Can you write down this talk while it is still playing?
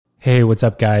Hey, what's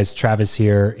up, guys? Travis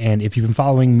here. And if you've been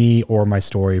following me or my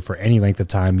story for any length of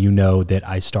time, you know that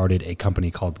I started a company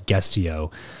called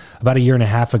Guestio about a year and a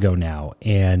half ago now.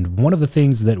 And one of the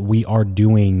things that we are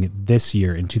doing this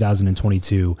year in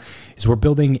 2022 is we're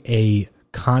building a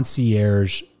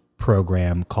concierge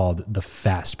program called the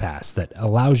Fast Pass that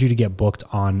allows you to get booked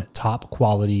on top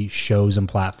quality shows and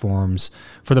platforms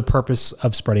for the purpose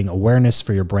of spreading awareness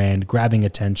for your brand, grabbing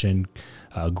attention,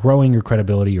 growing your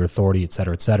credibility, your authority, et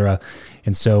cetera, et cetera.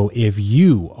 And so if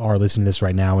you are listening to this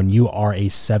right now and you are a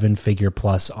 7-figure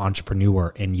plus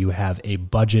entrepreneur and you have a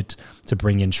budget to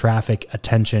bring in traffic,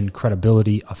 attention,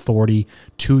 credibility, authority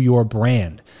to your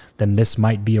brand, then this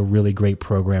might be a really great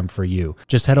program for you.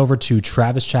 Just head over to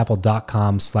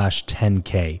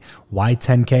travischappell.com/10K. Why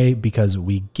 10K? Because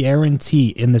we guarantee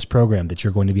in this program that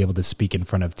you're going to be able to speak in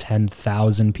front of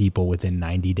 10,000 people within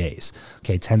 90 days.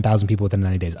 Okay, 10,000 people within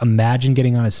 90 days. Imagine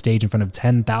getting on a stage in front of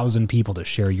 10,000 people to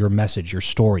share your message, your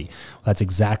story. Well, that's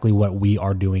exactly what we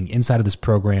are doing inside of this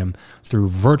program through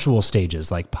virtual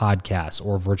stages like podcasts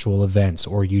or virtual events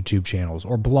or YouTube channels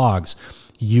or blogs.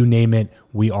 You name it,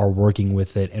 we are working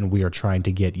with it, and we are trying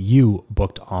to get you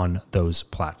booked on those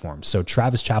platforms. So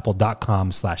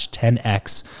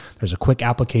travischappell.com/10X. There's a quick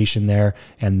application there,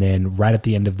 and then right at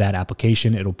the end of that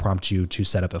application, it'll prompt you to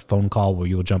set up a phone call where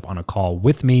you'll jump on a call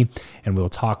with me, and we'll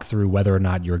talk through whether or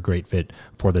not you're a great fit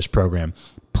for this program.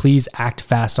 Please act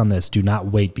fast on this. Do not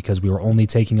wait, because we are only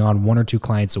taking on 1 or 2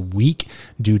 clients a week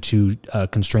due to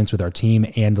constraints with our team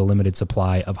and the limited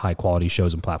supply of high quality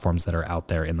shows and platforms that are out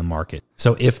there in the market.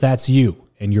 So if that's you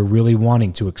and you're really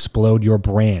wanting to explode your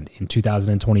brand in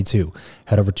 2022,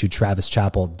 head over to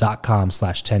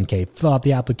travischappell.com/10K, fill out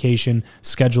the application,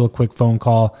 schedule a quick phone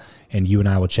call, and you and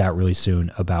I will chat really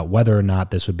soon about whether or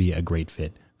not this would be a great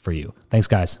fit for you. Thanks,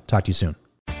 guys. Talk to you soon.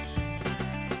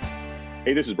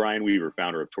 Hey, this is Brian Weaver,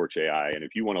 founder of Torch AI. And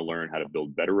if you want to learn how to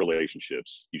build better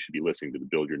relationships, you should be listening to the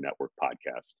Build Your Network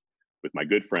podcast with my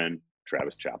good friend,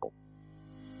 Travis Chappell.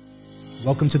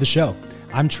 Welcome to the show.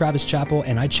 I'm Travis Chappell,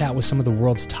 and I chat with some of the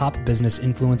world's top business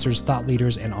influencers, thought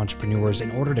leaders, and entrepreneurs in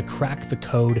order to crack the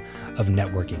code of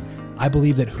networking. I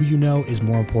believe that who you know is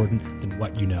more important than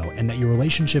what you know, and that your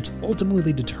relationships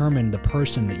ultimately determine the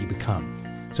person that you become.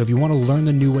 So if you want to learn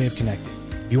the new way of connecting,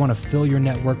 if you want to fill your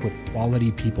network with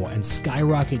quality people and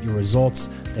skyrocket your results,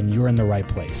 then you're in the right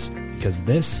place, because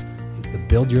this is the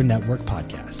Build Your Network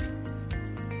podcast.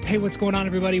 Hey, what's going on,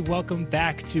 everybody? Welcome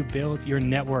back to Build Your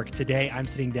Network. Today, I'm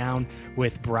sitting down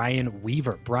with Brian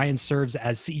Weaver. Brian serves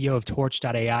as CEO of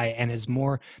Torch.ai and has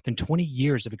more than 20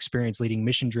 years of experience leading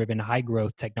mission-driven,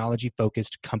 high-growth,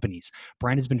 technology-focused companies.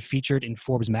 Brian has been featured in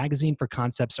Forbes magazine for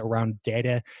concepts around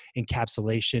data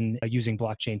encapsulation using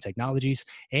blockchain technologies,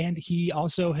 and he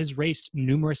also has raced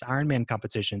numerous Ironman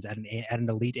competitions at an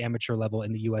elite amateur level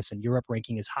in the US and Europe,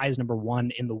 ranking as high as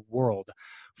 #1 in the world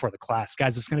for the class.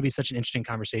 Guys, it's going to be such an interesting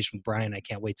conversation with Brian. I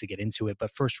can't wait to get into it. But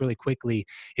first, really quickly,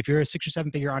 if you're a 6 or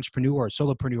 7-figure entrepreneur,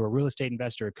 solopreneur, real estate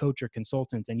investor, coach, or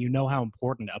consultant, and you know how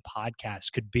important a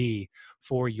podcast could be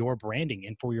for your branding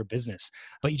and for your business,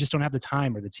 but you just don't have the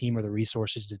time or the team or the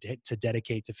resources to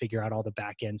dedicate to figure out all the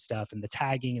back end stuff and the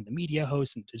tagging and the media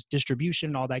hosts and distribution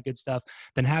and all that good stuff,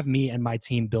 then have me and my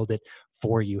team build it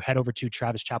for you. Head over to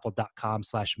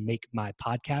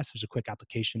travischappell.com/makemypodcast. There's a quick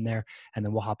application there, and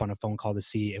then we'll hop on a phone call to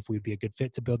see if we'd be a good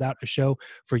fit to build out a show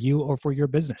for you or for your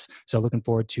business. So looking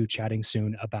forward to chatting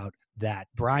soon about that.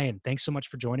 Brian, thanks so much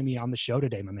for joining me on the show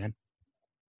today, my man.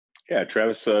 Yeah,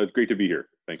 Travis, great to be here.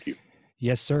 Thank you.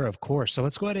 Yes, sir, of course. So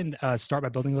let's go ahead and start by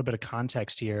building a little bit of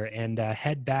context here and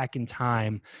head back in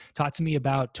time. Talk to me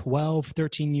about 12,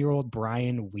 13-year-old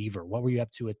Brian Weaver. What were you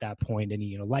up to at that point?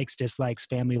 Any likes, dislikes,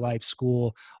 family life,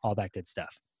 school, all that good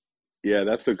stuff? Yeah,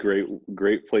 that's a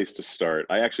great place to start.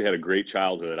 I actually had a great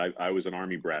childhood. I was an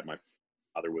Army brat. My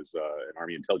father was an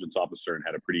Army intelligence officer and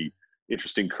had a pretty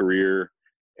interesting career.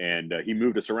 And he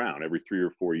moved us around every 3 or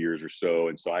 4 years or so.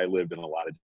 And so I lived in a lot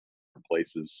of different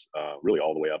places, really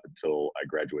all the way up until I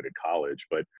graduated college.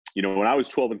 But, when I was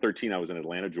 12 and 13, I was in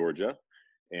Atlanta, Georgia,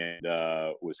 and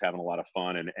was having a lot of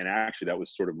fun. And actually, that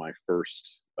was sort of my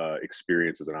first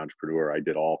experience as an entrepreneur. I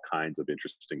did all kinds of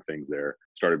interesting things there.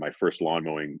 Started my first lawn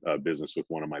mowing business with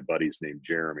one of my buddies named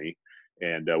Jeremy.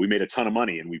 And we made a ton of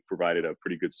money, and we provided a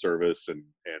pretty good service and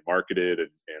marketed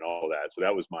and all that. So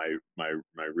that was my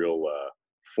real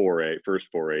first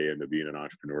foray into being an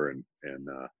entrepreneur and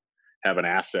having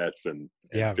assets and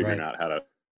figuring out how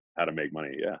to make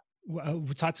money. Yeah.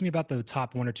 Talk to me about the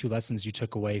top 1 or 2 lessons you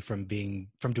took away from doing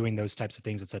those types of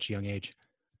things at such a young age.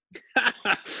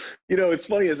 It's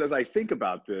funny as I think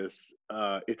about this,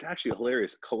 it's actually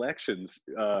hilarious. Collections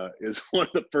is one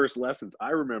of the first lessons I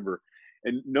remember,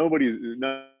 and none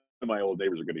of my old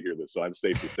neighbors are going to hear this, so I'm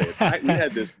safe to say it. We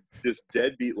had this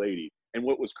deadbeat lady, and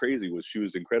what was crazy was she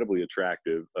was incredibly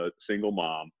attractive, a single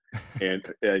mom,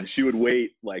 and she would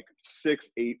wait like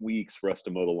 6-8 weeks for us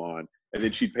to mow the lawn, and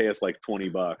then she'd pay us like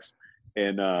 $20.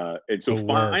 And so The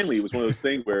finally, it worst. was one of those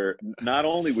things where not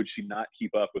only would she not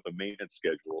keep up with a maintenance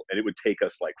schedule, and it would take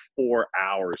us like 4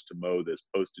 hours to mow this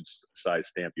postage size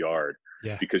stamp yard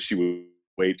Yeah. because she would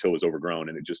wait till it was overgrown,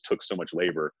 and it just took so much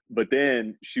labor. But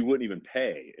then she wouldn't even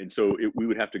pay, and so we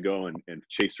would have to go and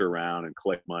chase her around and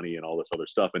collect money and all this other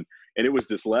stuff. And it was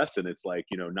this lesson. It's like,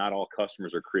 not all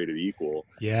customers are created equal.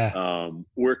 Yeah.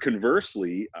 Where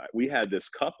conversely, we had this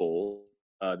couple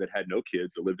that had no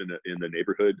kids that lived in the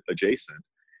neighborhood adjacent,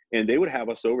 and they would have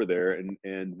us over there,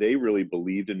 and they really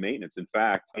believed in maintenance. In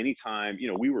fact, anytime,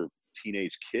 we were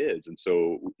teenage kids, and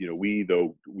so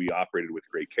though we operated with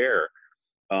great care,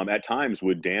 at times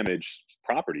would damage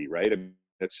property, right? I mean,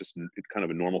 that's just kind of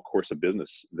a normal course of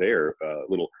business there.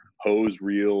 Little hose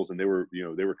reels, and they were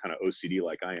kind of OCD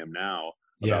like I am now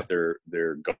Yeah. about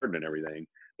their garden and everything.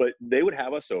 But they would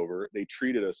have us over. They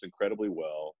treated us incredibly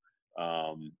well,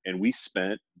 and we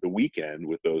spent the weekend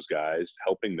with those guys,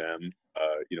 helping them,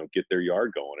 get their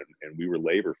yard going, and we were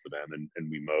labor for them,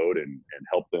 and we mowed and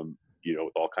helped them,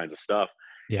 with all kinds of stuff.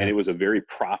 And Yeah. it was a very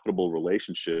profitable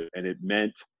relationship, and it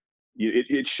meant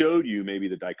it showed you maybe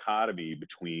the dichotomy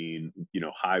between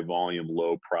high volume,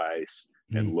 low price,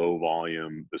 and Mm. low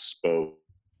volume, bespoke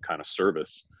kind of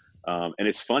service. And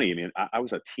it's funny. I mean, I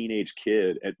was a teenage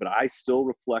kid, but I still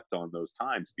reflect on those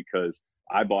times because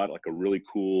I bought like a really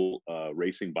cool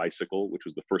racing bicycle, which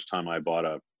was the first time I bought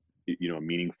a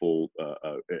meaningful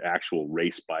actual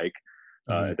race bike.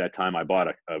 Mhm. At that time, I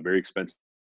bought a very expensive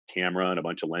camera and a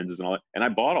bunch of lenses and all that, and I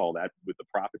bought all that with the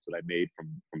profits that I made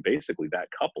from basically that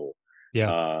couple.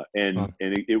 Yeah.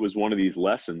 It was one of these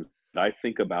lessons that I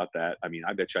think about that. I mean,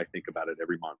 I bet you I think about it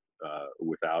every month,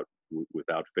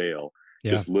 without fail.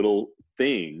 Yeah. Just little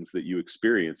things that you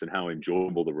experience and how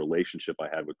enjoyable the relationship I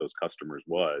had with those customers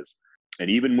was. And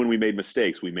even when we made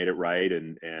mistakes, we made it right.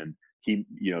 And he,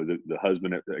 the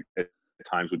husband at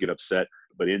times would get upset,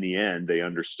 but in the end, they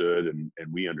understood, and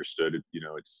we understood it.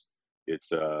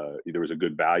 There was a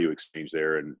good value exchange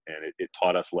there, and it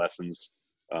taught us lessons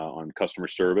on customer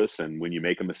service, and when you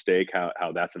make a mistake,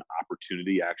 how that's an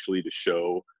opportunity actually to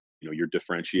show your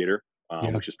differentiator,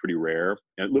 Yeah. which is pretty rare.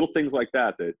 And little things like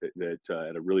that at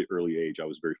a really early age I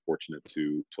was very fortunate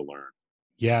to learn.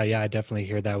 Yeah, yeah, I definitely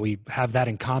hear that. We have that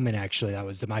in common, actually. That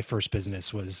was my first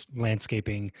business, was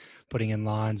landscaping, putting in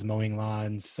lawns, mowing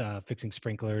lawns, fixing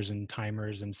sprinklers and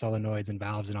timers and solenoids and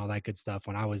valves and all that good stuff.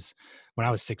 When I was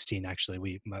 16,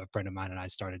 actually, a friend of mine and I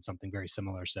started something very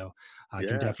similar. So I can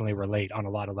Yeah. definitely relate on a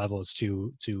lot of levels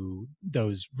to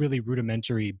those really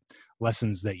rudimentary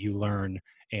lessons that you learn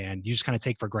and you just kind of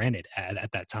take for granted at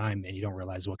that time, and you don't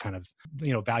realize what kind of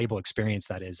valuable experience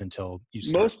that is until you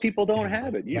start Most people don't getting have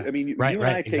older. it. Yeah. I mean, Right, you and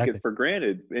right, I take it exactly. for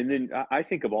granted, and then I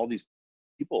think of all these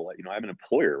people. I'm an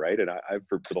employer, right? And I've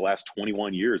for the last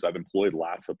 21 years, I've employed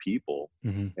lots of people,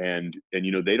 Mhm. and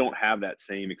they don't have that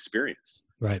same experience.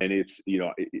 Right. And it's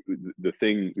the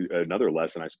thing. Another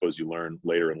lesson I suppose you learn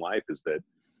later in life is that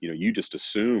you just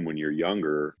assume when you're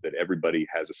younger that everybody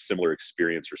has a similar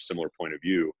experience or similar point of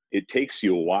view. It takes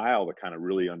you a while to kind of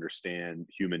really understand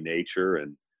human nature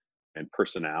and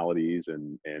personalities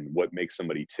and what makes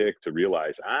somebody tick, to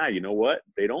realize, you know what,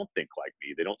 they don't think like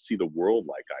me, they don't see the world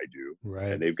like I do, and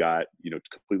Right. they've got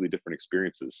completely different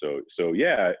experiences. So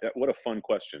yeah, what a fun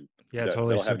question. Yeah,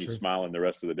 totally. That'll So have me true. smiling the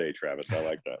rest of the day, Travis. I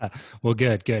like that. Well,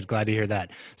 good, good. Glad to hear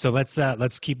that. So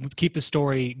let's keep the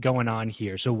story going on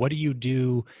here. So what do you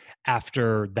do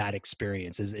after that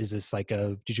experience? Is this like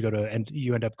did you go to, and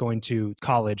you end up going to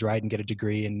college, right, and get a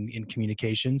degree in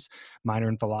communications, minor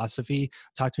in philosophy?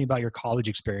 Talk to me about your college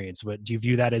experience. What do you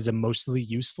view that as, a mostly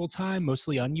useful time,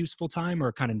 mostly unuseful time,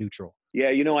 or kind of neutral? Yeah,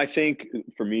 I think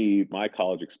for me, my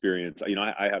college experience,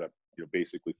 I had a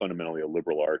basically fundamentally a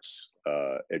liberal arts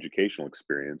educational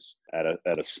experience at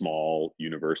a small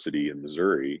university in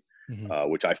Missouri, Hmm.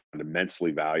 which I found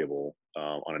immensely valuable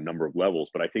on a number of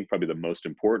levels. But I think probably the most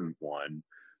important one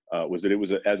was that it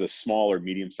was as a small or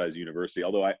medium sized university.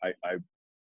 Although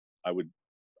I would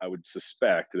I would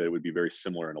suspect that it would be very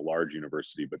similar in a large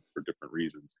university, but for different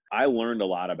reasons. I learned a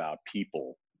lot about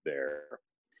people there,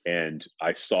 and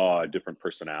I saw different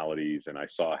personalities, and I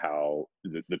saw how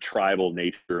the tribal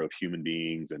nature of human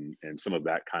beings, and some of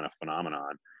that kind of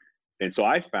phenomenon. And so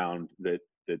I found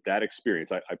that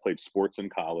experience. I played sports in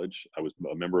college. I was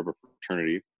a member of a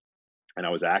fraternity, and I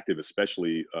was active,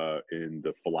 especially in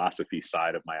the philosophy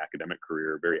side of my academic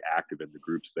career, very active in the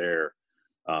groups there.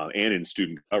 and in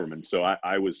student government. So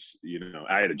I was,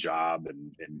 I had a job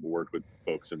and worked with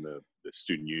folks in the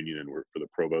student union and worked for the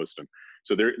provost. And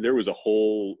so there was a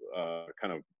whole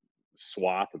kind of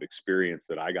swath of experience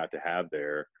that I got to have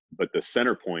there. But the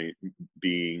center point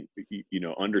being,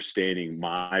 understanding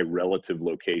my relative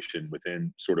location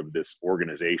within sort of this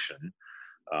organization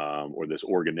or this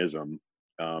organism,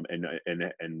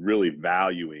 and really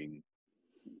valuing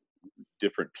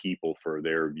different people for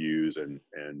their views and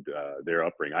their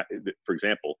upbringing. For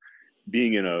example,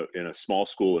 being in a small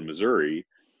school in Missouri,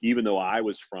 even though I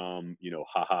was from,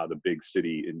 the big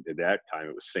city at that time,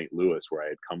 it was St. Louis where I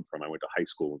had come from. I went to high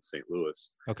school in St.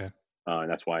 Louis. Okay. And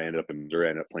that's why I ended up in Missouri. I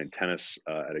ended up playing tennis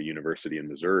at a university in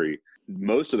Missouri.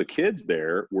 Most of the kids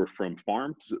there were from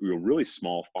really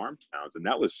small farm towns. And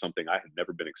that was something I had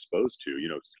never been exposed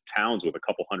to, towns with a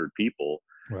couple hundred people,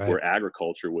 right, where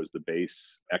agriculture was the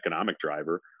base economic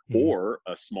driver, or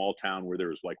a small town where there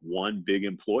was like one big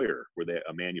employer,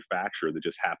 a manufacturer that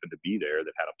just happened to be there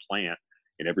that had a plant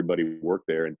and everybody worked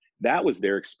there. And that was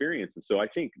their experience. And so I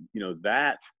think,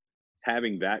 that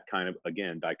having that kind of,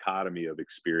 again, dichotomy of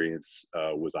experience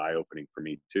was eye-opening for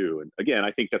me too. And again,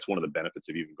 I think that's one of the benefits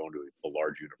of even going to a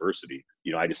large university.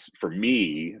 For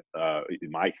me,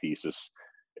 my thesis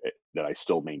that I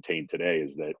still maintain today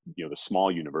is that, the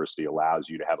small university allows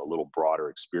you to have a little broader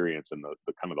experience, and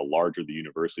the kind of the larger the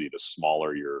university, the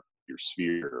smaller your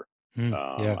sphere.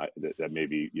 That may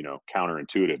be,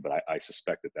 counterintuitive, but I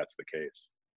suspect that that's the case.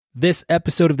 This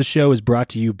episode of the show is brought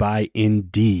to you by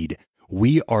Indeed.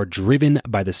 We are driven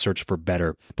by the search for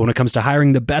better. But when it comes to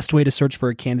hiring, the best way to search for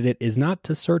a candidate is not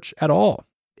to search at all.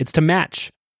 It's to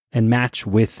match, and match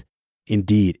with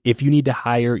Indeed. If you need to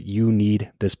hire, you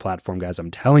need this platform, guys. I'm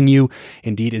telling you,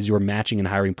 Indeed is your matching and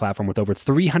hiring platform with over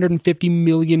 350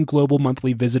 million global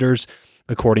monthly visitors,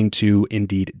 according to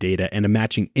Indeed data, and a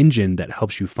matching engine that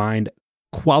helps you find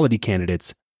quality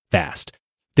candidates fast.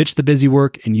 Ditch the busy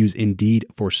work and use Indeed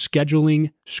for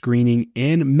scheduling, screening,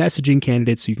 and messaging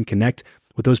candidates so you can connect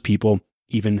with those people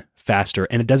even faster.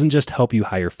 And it doesn't just help you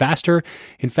hire faster.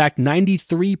 In fact,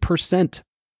 93%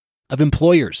 of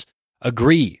employers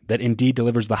agree that Indeed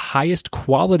delivers the highest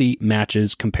quality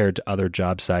matches compared to other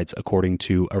job sites, according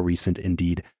to a recent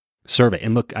Indeed survey.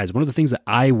 And look, guys, one of the things that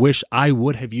I wish I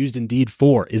would have used Indeed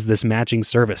for is this matching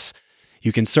service.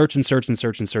 You can search and search and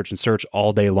search and search and search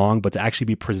all day long, but to actually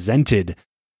be presented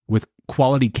with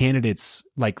quality candidates,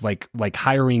 like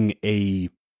hiring a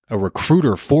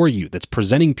recruiter for you that's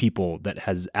presenting people that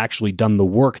has actually done the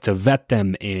work to vet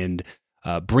them and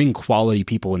bring quality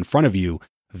people in front of you,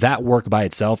 that work by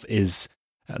itself is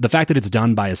the fact that it's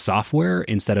done by a software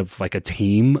instead of like a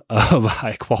team of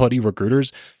high quality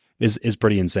recruiters is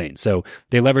pretty insane. So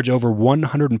they leverage over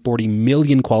 140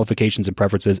 million qualifications and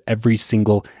preferences every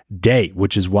single day,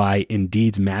 which is why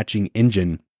Indeed's matching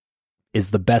engine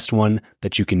is the best one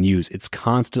that you can use. It's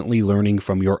constantly learning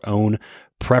from your own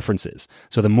preferences.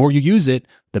 So the more you use it,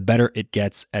 the better it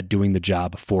gets at doing the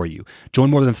job for you. Join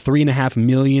more than 3.5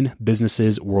 million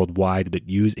businesses worldwide that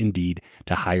use Indeed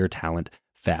to hire talent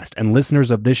fast. And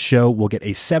listeners of this show will get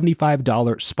a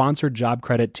 $75 sponsored job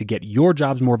credit to get your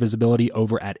jobs more visibility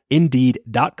over at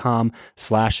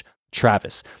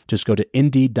Indeed.com/Travis. Just go to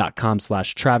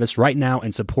Indeed.com/Travis right now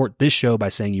and support this show by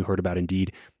saying you heard about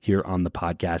Indeed here on the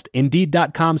podcast.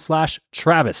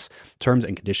 Indeed.com/Travis. Terms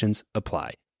and conditions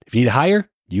apply. If you need to hire,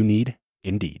 you need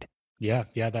Indeed. Yeah,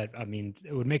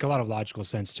 it would make a lot of logical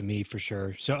sense to me for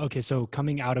sure. So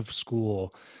coming out of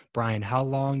school, Brian, how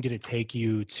long did it take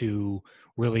you to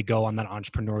really go on that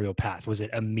entrepreneurial path? Was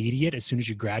it immediate as soon as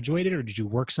you graduated, or did you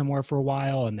work somewhere for a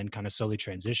while and then kind of slowly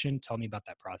transition? Tell me about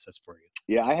that process for you.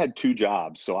 Yeah, I had two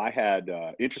jobs. So I had,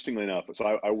 interestingly enough,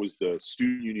 I was the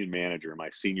student union manager my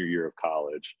senior year of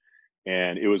college.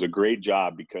 And it was a great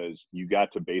job because you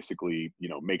got to basically,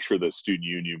 make sure the student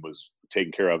union was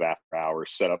taken care of after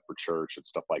hours, set up for church and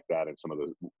stuff like that in some of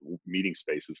the meeting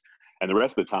spaces. And the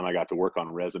rest of the time I got to work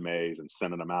on resumes and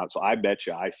sending them out. So I bet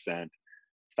you I sent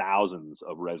thousands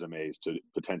of resumes to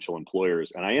potential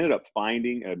employers. And I ended up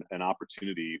finding an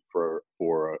opportunity for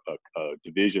a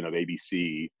division of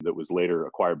ABC that was later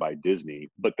acquired by Disney.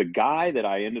 But the guy that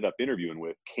I ended up interviewing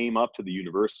with came up to the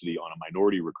university on a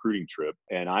minority recruiting trip.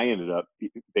 And I ended up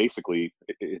basically,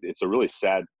 it's a really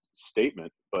sad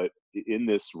statement, but in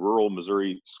this rural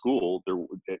Missouri school, and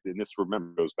this,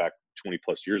 remember, goes back 20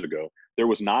 plus years ago, there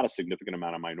was not a significant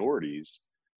amount of minorities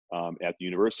at the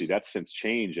university. That's since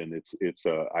changed, and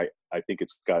I think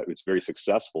it's very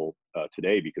successful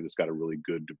today because it's got a really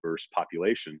good diverse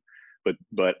population.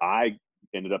 But I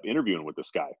ended up interviewing with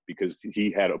this guy because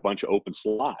he had a bunch of open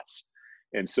slots,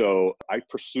 and so I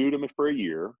pursued him for a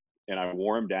year. and I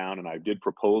wore them down, and I did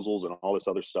proposals and all this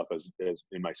other stuff as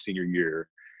in my senior year.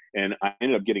 And I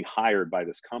ended up getting hired by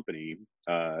this company,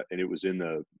 and it was in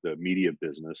the media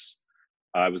business.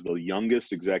 I was the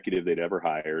youngest executive they'd ever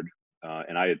hired,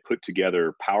 and I had put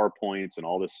together PowerPoints and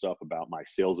all this stuff about my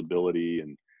sales ability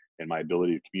and my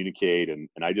ability to communicate, and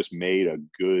I just made a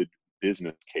good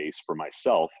business case for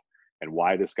myself and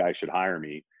why this guy should hire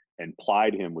me, and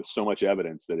plied him with so much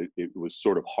evidence that it was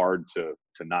sort of hard to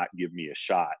not give me a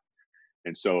shot.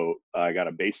 And so I got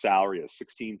a base salary of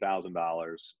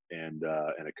 $16,000 and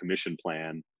a commission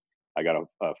plan. I got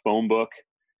a phone book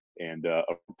and a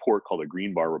report called a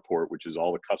Green Bar report, which is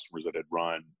all the customers that had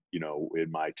run, in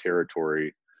my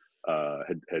territory,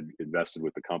 had invested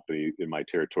with the company in my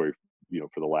territory,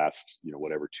 for the last,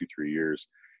 whatever, 2-3 years.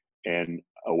 And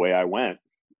away I went.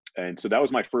 And so that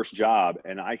was my first job.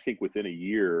 And I think within a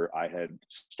year, I had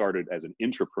started as an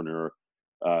entrepreneur,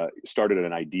 started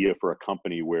an idea for a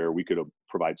company where we could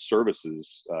provide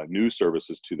services, new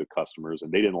services to the customers.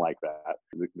 And they didn't like that.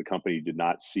 The company did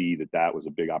not see that was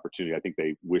a big opportunity. I think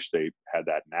they wish they had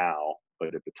that now.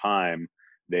 But at the time,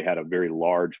 they had a very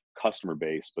large customer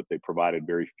base, but they provided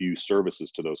very few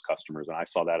services to those customers. And I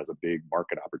saw that as a big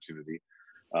market opportunity.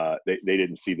 They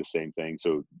didn't see the same thing.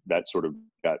 So that sort of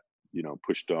got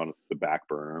pushed on the back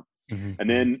burner. Mm-hmm.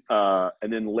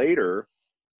 And then later,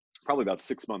 probably about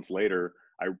 6 months later,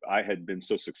 I had been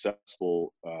so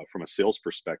successful from a sales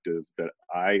perspective that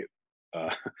I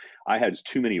had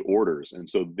too many orders. And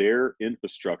so their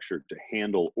infrastructure to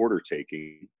handle order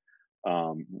taking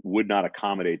would not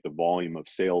accommodate the volume of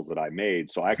sales that I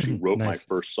made. So I actually wrote Nice.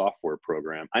 my first software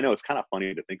program. I know it's kind of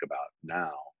funny to think about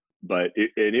now, but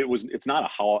it's not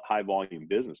a high volume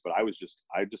business, but I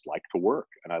just like to work,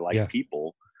 and I like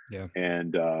people. Yeah.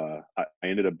 And I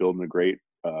ended up building a great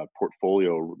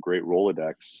portfolio, great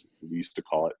Rolodex. We used to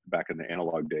call it back in the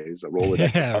analog days, a Rolodex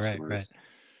of customers. Right.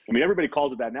 I mean, everybody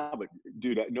calls it that now, but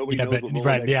dude, nobody knows what Rolodex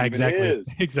right. Yeah, even exactly.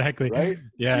 is. Exactly. Right?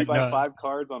 Yeah. 3x5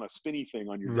 cards on a spinny thing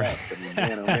on your desk. I mean,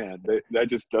 man, oh man, that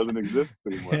just doesn't exist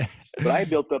anymore. But I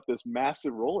built up this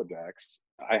massive Rolodex.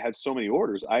 I had so many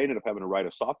orders. I ended up having to write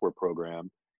a software program.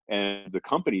 And the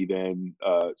company then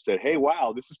said, "Hey,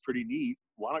 wow, this is pretty neat.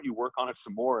 Why don't you work on it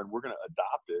some more? And we're going to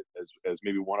adopt it as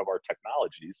maybe one of our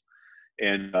technologies."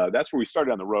 And that's where we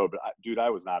started on the road. But I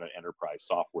was not an enterprise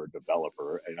software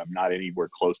developer, and I'm not anywhere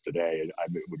close today. I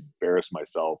would embarrass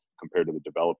myself compared to the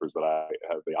developers that I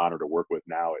have the honor to work with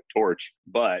now at Torch.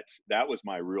 But that was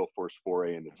my real first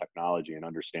foray into technology and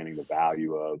understanding the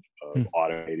value of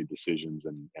automated decisions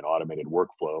and automated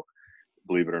workflow,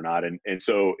 believe it or not. And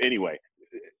so anyway,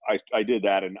 I did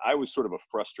that, and I was sort of a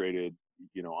frustrated,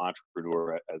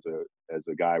 entrepreneur as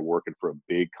a guy working for a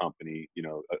big company,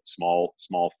 a small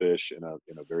fish in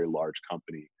a very large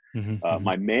company. Mm-hmm.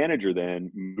 My manager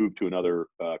then moved to another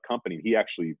company. He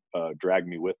actually dragged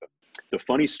me with him. The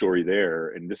funny story there,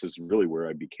 and this is really where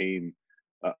I became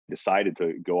decided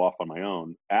to go off on my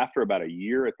own. After about a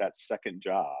year at that second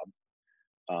job,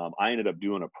 I ended up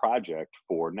doing a project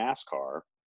for NASCAR.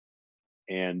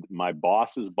 And my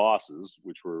boss's bosses,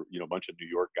 which were, a bunch of New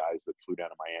York guys that flew down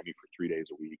to Miami for 3 days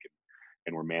a week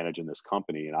and were managing this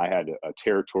company. And I had a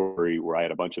territory where I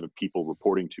had a bunch of people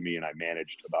reporting to me, and I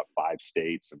managed about 5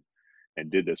 states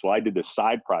and did this. Well, I did this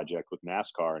side project with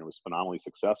NASCAR, and it was phenomenally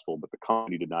successful, but the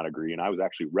company did not agree. And I was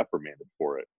actually reprimanded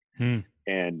for it.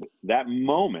 And that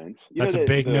moment, that's a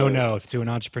big no-no to an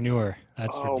entrepreneur.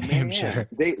 That's for damn sure.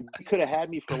 They could have had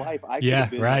me for life. I could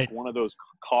have been like one of those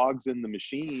cogs in the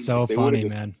machine. So funny,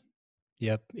 man.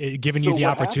 Yep. Giving you the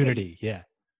opportunity. Yeah.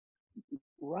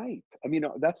 Right. I mean,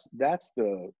 that's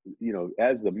the,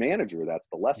 as the manager, that's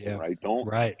the lesson, right?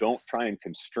 Don't try and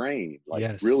constrain,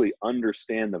 really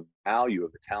understand the value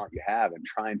of the talent you have and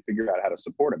try and figure out how to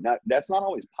support them. That's not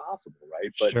always possible,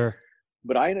 right? But sure.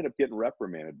 But I ended up getting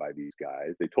reprimanded by these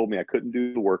guys. They told me I couldn't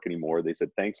do the work anymore. They said,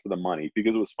 thanks for the money,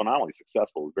 because it was phenomenally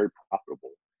successful. It was very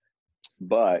profitable.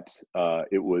 But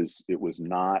it was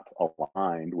not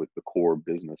aligned with the core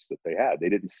business that they had. They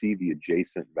didn't see the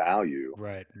adjacent value.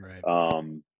 Right.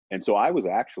 And so I was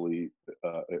actually,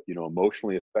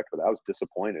 emotionally affected. I was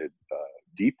disappointed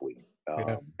deeply.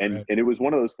 And it was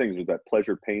one of those things with that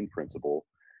pleasure-pain principle.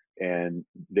 And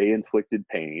they inflicted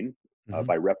pain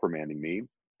by reprimanding me.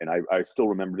 And I still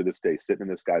remember to this day sitting in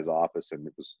this guy's office, and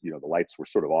it was, the lights were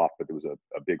sort of off, but there was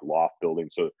a big loft building.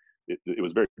 So it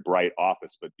was a very bright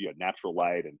office, but natural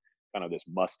light and kind of this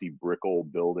musty brick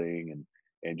old building,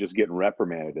 and just getting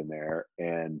reprimanded in there.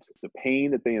 And the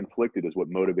pain that they inflicted is what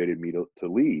motivated me to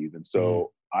leave. And so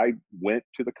I went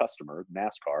to the customer,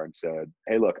 NASCAR, and said,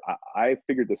 hey, look, I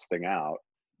figured this thing out.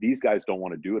 these guys don't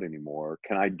want to do it anymore.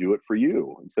 Can I do it for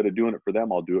you? Instead of doing it for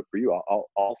them, I'll do it for you.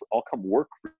 I'll come work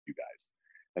for you guys.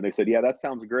 And they said, yeah, that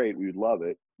sounds great. We would love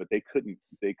it, but they couldn't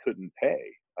pay.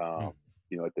 Mm.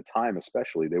 You know, at the time,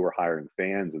 especially, they were hiring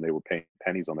fans and they were paying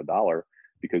pennies on the dollar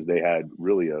because they had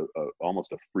really a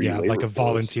almost a free Yeah, labor like a force.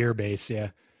 volunteer base. Yeah.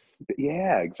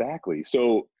 Yeah, exactly.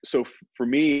 So for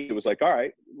me, it was like, all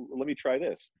right, let me try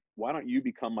this. Why don't you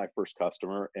become my first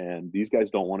customer? And these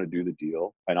guys don't want to do the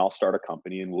deal, and I'll start a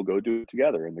company and we'll go do it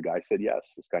together. And the guy said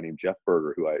yes. This guy named Jeff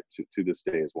Berger, who I to this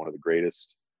day is one of the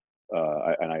greatest,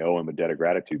 and I owe him a debt of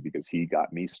gratitude because he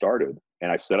got me started.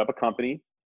 And I set up a company,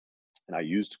 and I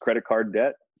used credit card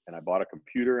debt, and I bought a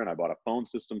computer and I bought a phone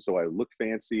system so I looked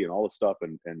fancy and all this stuff.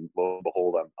 And lo and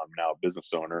behold, I'm now a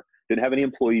business owner. Didn't have any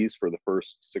employees for the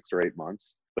first 6 or 8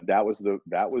 months, but that's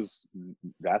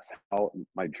how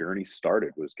my journey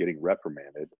started, was getting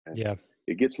reprimanded. And Yeah.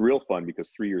 it gets real fun because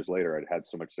 3 years later I'd had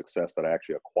so much success that I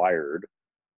actually acquired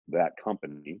that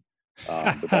company.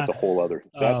 But that's a whole other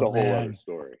Oh man.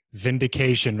 story.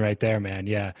 Vindication right there, man.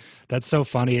 Yeah. That's so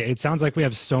funny. It sounds like we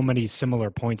have so many similar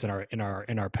points in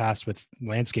our past with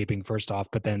landscaping first off,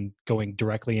 but then going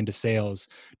directly into sales,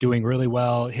 doing really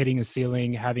well, hitting a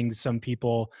ceiling, having some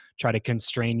people try to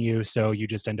constrain you so you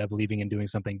just end up leaving and doing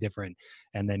something different,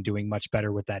 and then doing much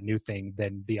better with that new thing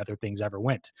than the other things ever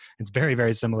went. It's very,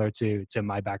 very similar to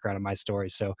my background and my story.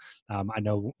 So I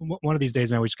know one of these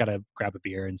days, man, we just got to grab a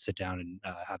beer and sit down and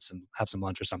have some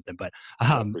lunch or something. But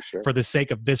Oh, for sure. for the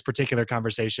sake of this particular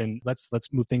conversation, let's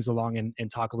move things along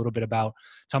and talk a little bit about.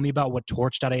 Tell me about what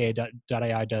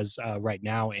Torch.ai does right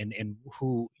now, and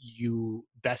who you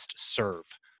best serve.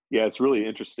 Yeah, it's really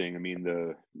interesting. I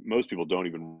mean, most people don't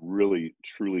even really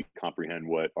truly comprehend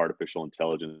what artificial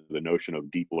intelligence, the notion of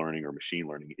deep learning or machine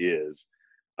learning is.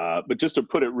 But just to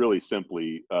put it really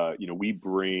simply, we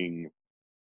bring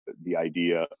the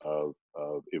idea of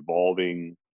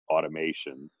evolving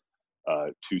automation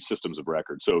to systems of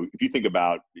record. So if you think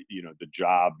about, the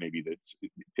job, maybe that,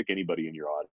 pick anybody in your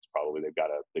audience, probably they've got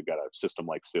a system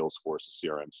like Salesforce, a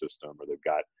CRM system, or they've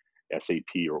got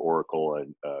SAP or Oracle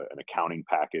and an accounting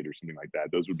package or something like that.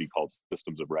 Those would be called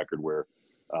systems of record, where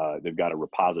they've got a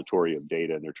repository of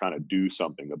data and they're trying to do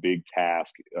something, a big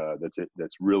task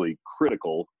that's really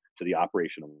critical to the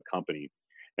operation of the company.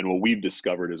 And what we've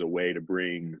discovered is a way to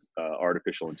bring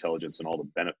artificial intelligence and all the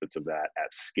benefits of that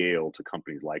at scale to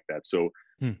companies like that. So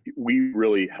we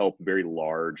really help very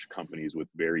large companies with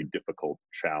very difficult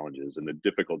challenges. And the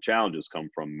difficult challenges come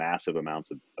from massive amounts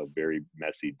of very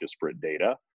messy, disparate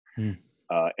data.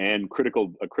 And a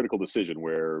critical decision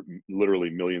where literally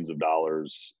millions of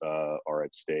dollars are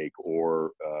at stake,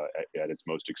 or at its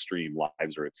most extreme,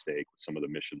 lives are at stake with some of the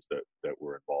missions that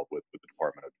we're involved with the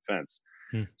Department of Defense.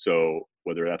 So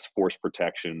whether that's force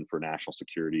protection for national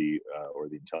security or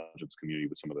the intelligence community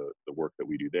with some of the work that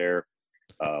we do there,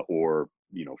 or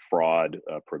fraud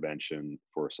prevention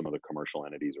for some of the commercial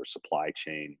entities, or supply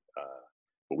chain,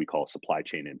 what we call supply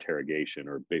chain interrogation,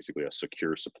 or basically a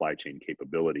secure supply chain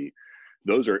capability.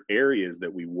 Those are areas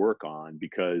that we work on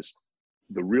because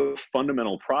the real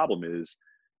fundamental problem is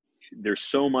there's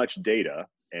so much data,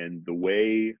 and the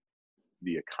way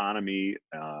the economy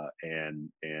and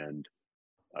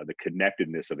the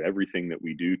connectedness of everything that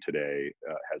we do today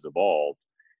has evolved.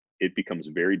 It becomes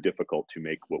very difficult to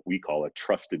make what we call a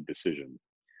trusted decision.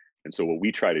 And so what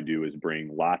we try to do is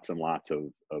bring lots and lots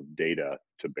of data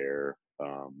to bear,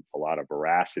 a lot of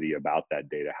veracity about that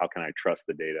data. How can I trust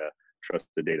the data, trust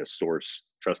the data source,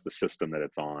 trust the system that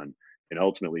it's on, and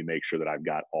ultimately make sure that I've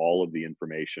got all of the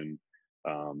information,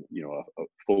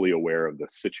 fully aware of the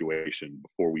situation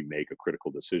before we make a critical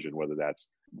decision, whether that's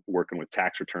working with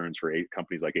tax returns for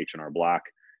companies like H&R Block,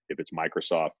 if it's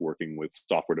Microsoft working with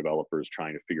software developers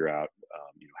trying to figure out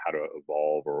how to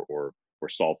evolve or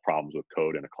solve problems with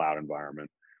code in a cloud environment,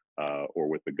 or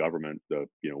with the government.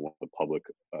 One of the public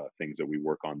things that we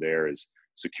work on there is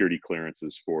security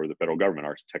clearances for the federal government.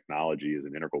 Our technology is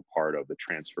an integral part of the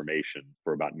transformation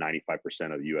for about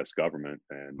 95% of the U.S. government,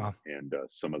 and Wow. and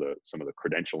some of the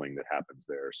credentialing that happens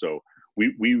there. So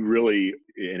we really,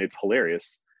 and it's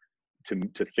hilarious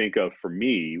to think of. For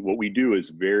me, what we do is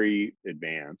very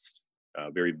advanced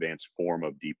form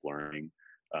of deep learning,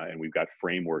 and we've got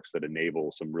frameworks that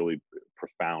enable some really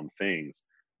profound things.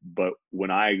 But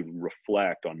when I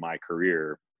reflect on my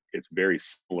career, it's very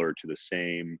similar to the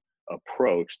same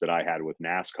approach that I had with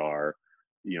NASCAR,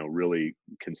 really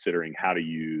considering how to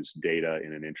use data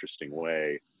in an interesting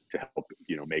way to help,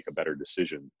 make a better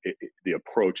decision. The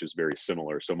approach is very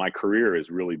similar. So my career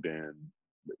has really been,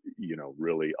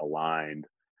 really aligned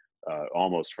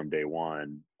almost from day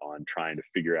one on trying to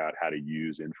figure out how to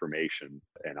use information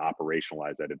and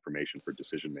operationalize that information for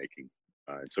decision making.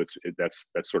 And so that's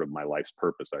sort of my life's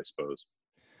purpose, I suppose.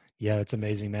 Yeah, that's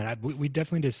amazing, man. We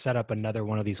definitely need to set up another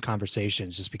one of these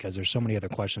conversations, just because there's so many other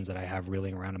questions that I have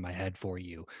reeling around in my head for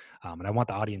you, and I want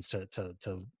the audience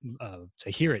to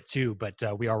hear it too. But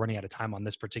we are running out of time on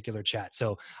this particular chat,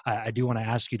 so I do want to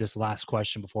ask you this last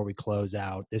question before we close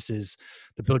out. This is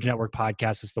the Build Your Network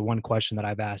podcast. It's the one question that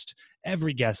I've asked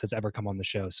every guest that's ever come on the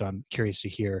show, so I'm curious to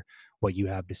hear what you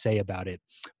have to say about it.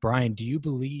 Brian, do you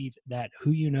believe that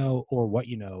who you know or what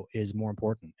you know is more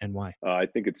important, and why? I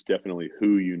think it's definitely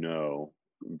who you know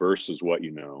versus what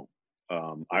you know.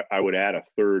 I would add a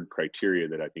third criteria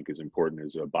that I think is important,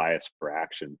 is a bias for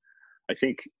action. I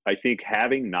think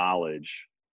having knowledge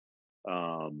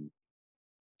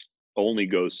only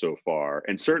goes so far,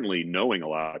 and certainly knowing a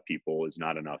lot of people is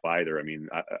not enough either. I mean,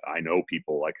 I know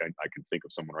people, like I can think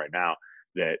of someone right now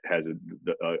that has a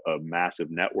massive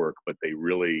network, but they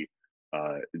really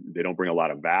they don't bring a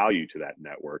lot of value to that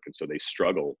network, and so they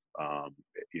struggle.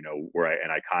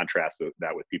 I contrast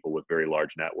that with people with very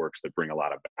large networks that bring a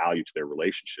lot of value to their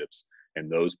relationships, and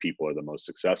those people are the most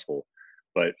successful.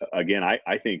 But again,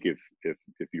 I think if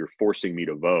you're forcing me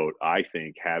to vote, I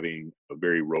think having a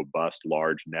very robust,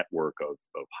 large network of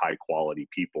high quality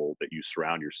people that you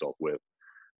surround yourself with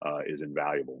is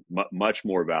invaluable, much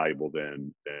more valuable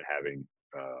than having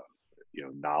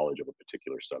knowledge of a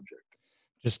particular subject.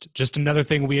 Just another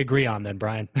thing we agree on then,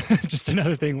 Brian. Just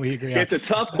another thing we agree on. It's a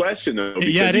tough question though.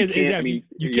 Yeah, it is.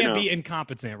 You can't be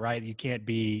incompetent, right? You can't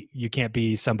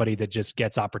be somebody that just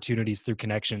gets opportunities through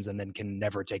connections and then can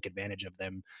never take advantage of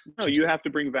them. No, you have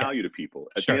to bring value to people.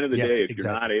 At the end of the day, if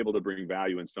you're not able to bring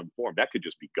value in some form, that could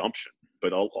just be gumption.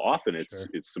 But often it's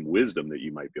some wisdom that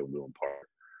you might be able to impart.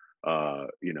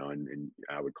 And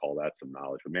I would call that some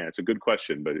knowledge. But man, it's a good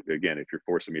question. But again, if you're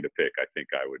forcing me to pick, I think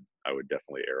I would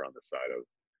definitely err on the side of,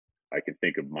 I can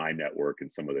think of my network and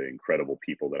some of the incredible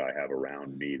people that I have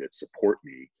around me that support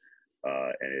me,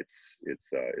 and it's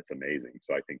amazing.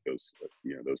 So I think those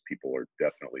people are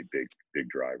definitely big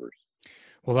drivers.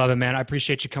 Well, love it, man. I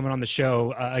appreciate you coming on the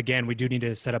show. Again, we do need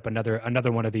to set up another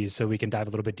one of these so we can dive a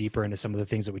little bit deeper into some of the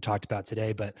things that we talked about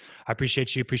today. But I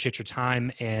appreciate your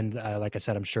time. And like I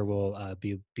said, I'm sure we'll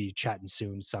be chatting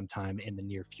soon sometime in the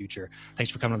near future.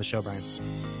 Thanks for coming on the show, Brian.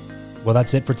 Well,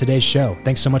 that's it for today's show.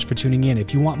 Thanks so much for tuning in.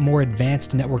 If you want more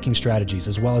advanced networking strategies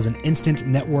as well as an instant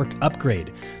network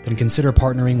upgrade, then consider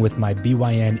partnering with my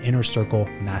BYN Inner Circle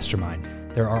Mastermind.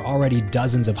 There are already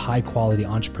dozens of high-quality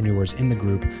entrepreneurs in the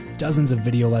group, dozens of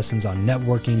video lessons on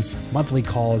networking, monthly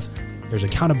calls, there's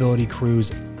accountability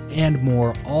crews, and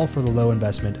more, all for the low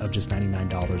investment of just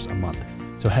 $99 a month.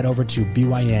 So head over to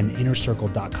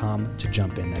byninnercircle.com to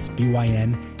jump in. That's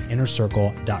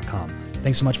byninnercircle.com.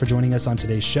 Thanks so much for joining us on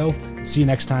today's show. See you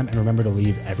next time, and remember to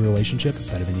leave every relationship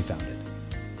better than you found it.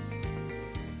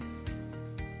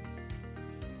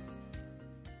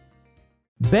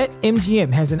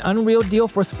 BetMGM has an unreal deal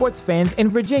for sports fans in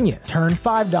Virginia. Turn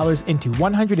 $5 into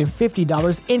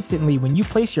 $150 instantly when you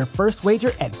place your first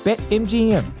wager at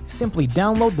BetMGM. Simply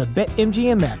download the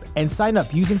BetMGM app and sign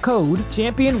up using code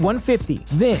Champion150.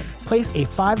 Then, place a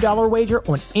 $5 wager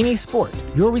on any sport.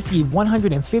 You'll receive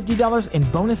 $150 in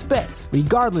bonus bets,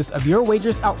 regardless of your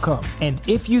wager's outcome. And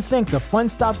if you think the fun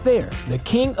stops there, the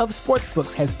king of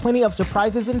sportsbooks has plenty of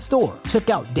surprises in store. Check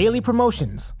out daily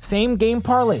promotions, same-game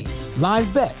parlays, live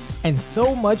bets, and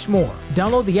so much more.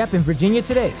 Download the app in Virginia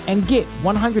today and get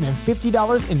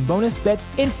 $150 in bonus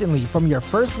bets instantly from your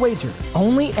first wager.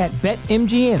 Only at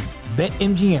BetMGM.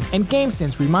 BetMGM and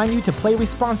GameSense remind you to play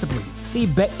responsibly. See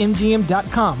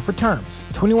BetMGM.com for terms.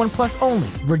 21 plus only.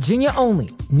 Virginia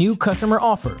only. New customer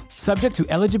offer. Subject to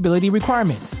eligibility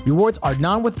requirements. Rewards are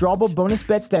non-withdrawable bonus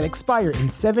bets that expire in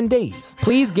 7 days.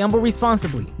 Please gamble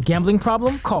responsibly. Gambling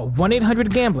problem? Call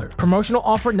 1-800-GAMBLER. Promotional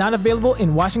offer not available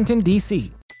in Washington,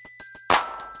 D.C.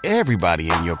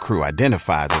 Everybody in your crew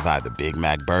identifies as either Big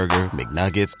Mac Burger,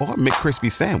 McNuggets, or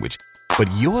McCrispy Sandwich. But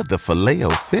you're the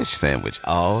Filet-O-Fish Sandwich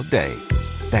all day.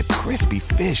 That crispy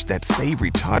fish, that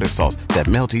savory tartar sauce, that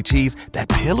melty cheese, that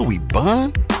pillowy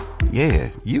bun. Yeah,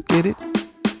 you get it.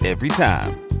 Every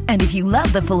time. And if you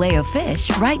love the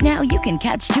Filet-O-Fish, right now you can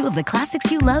catch two of the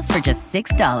classics you love for just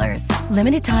 $6.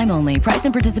 Limited time only. Price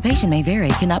and participation may vary.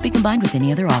 Cannot be combined with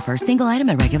any other offer. Single item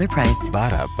at regular price.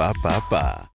 Ba-da-ba-ba-ba.